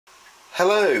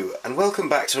Hello and welcome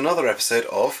back to another episode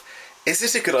of Is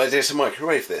It a Good Idea to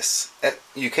Microwave This?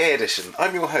 UK edition.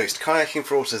 I'm your host, Kayaking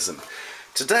for Autism.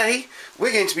 Today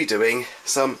we're going to be doing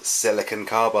some silicon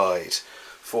carbide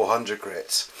 400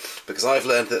 grit because I've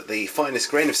learned that the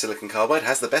finest grain of silicon carbide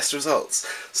has the best results.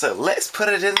 So let's put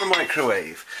it in the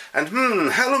microwave. And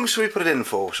how long should we put it in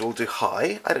for? Shall we do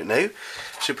high? I don't know.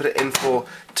 Should we put it in for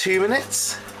 2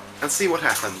 minutes and see what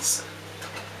happens?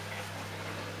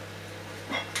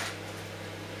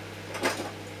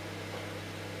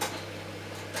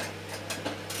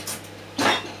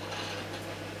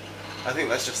 I think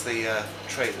that's just the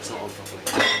tray that's not on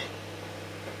properly.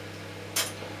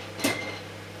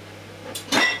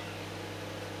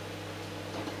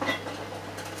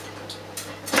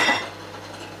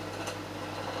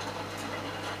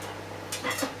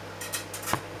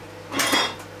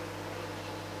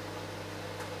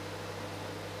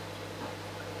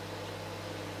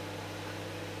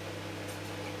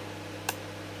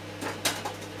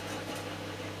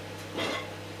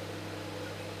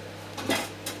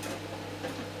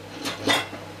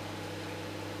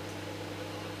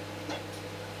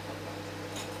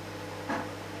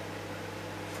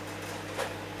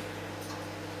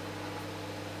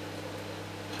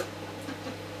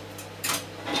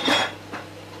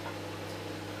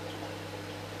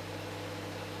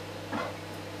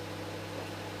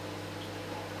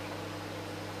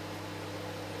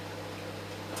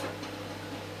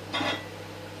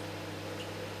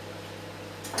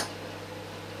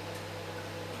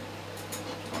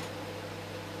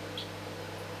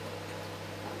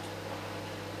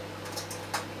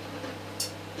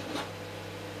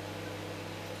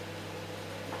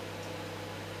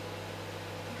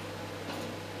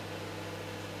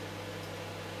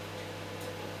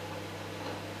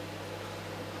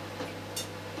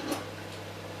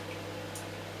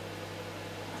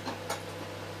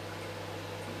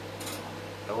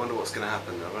 I wonder what's going to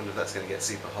happen. I wonder if that's going to get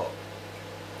super hot.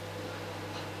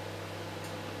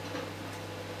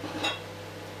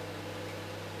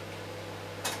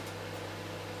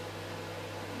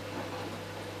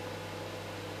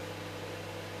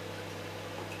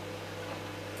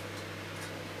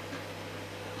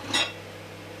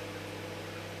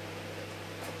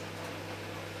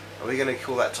 Are we going to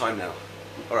call that time now?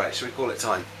 Alright, shall we call it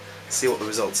time? See what the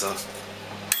results are.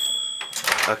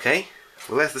 Okay,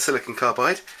 well there's the silicon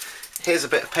carbide. Here's a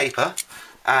bit of paper,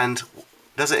 and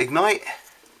does it ignite?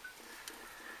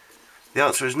 The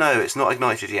answer is no, it's not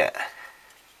ignited yet.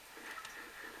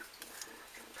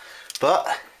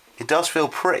 But it does feel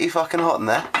pretty fucking hot in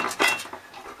there.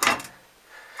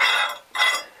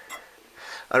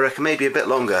 I reckon maybe a bit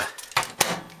longer.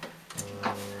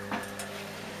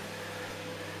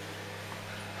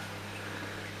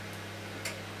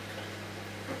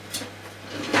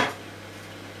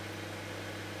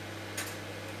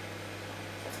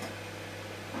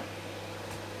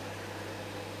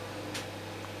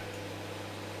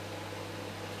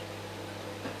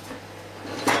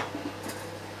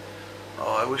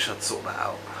 Oh, I wish I'd sort that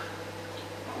out.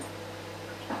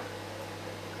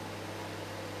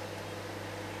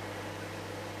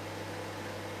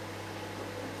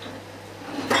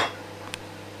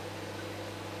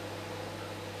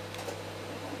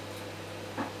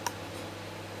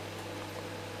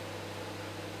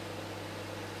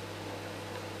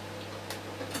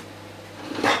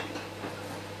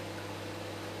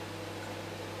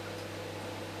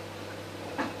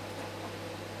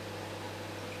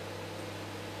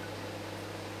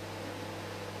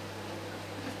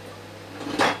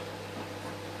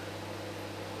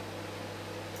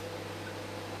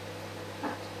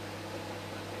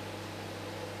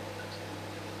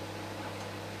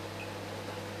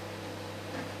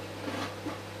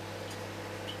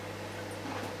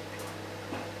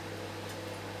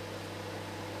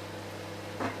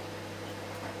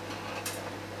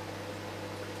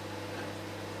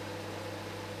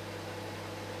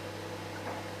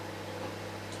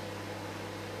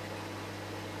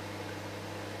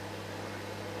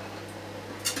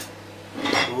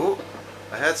 Ooh,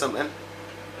 I heard something.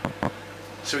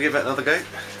 Shall we give it another go?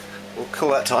 We'll call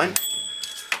that time.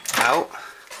 Out.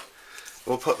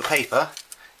 We'll put the paper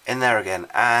in there again,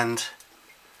 and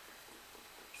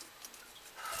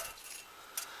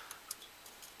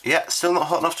yeah, still not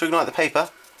hot enough to ignite the paper.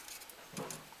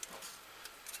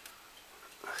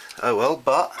 Oh well,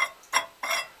 but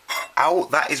ow,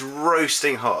 that is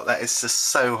roasting hot. That is just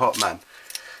so hot, man.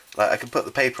 Like, I can put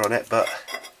the paper on it, but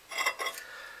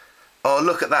oh,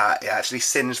 look at that. It actually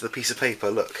singed the piece of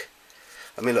paper, look.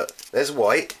 I mean, look, there's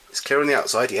white. It's clear on the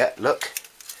outside, yeah, look.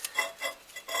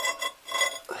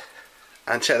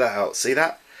 And check that out, see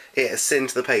that? It has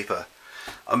singed the paper.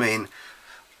 I mean,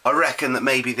 I reckon that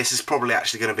maybe this is probably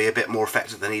actually going to be a bit more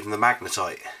effective than even the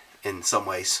magnetite in some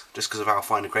ways, just because of how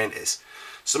fine a grain it is.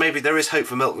 So maybe there is hope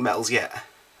for molten metals yet,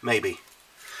 maybe.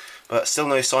 But still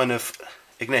no sign of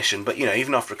ignition, but you know,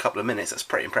 even after a couple of minutes, that's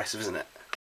pretty impressive, isn't it?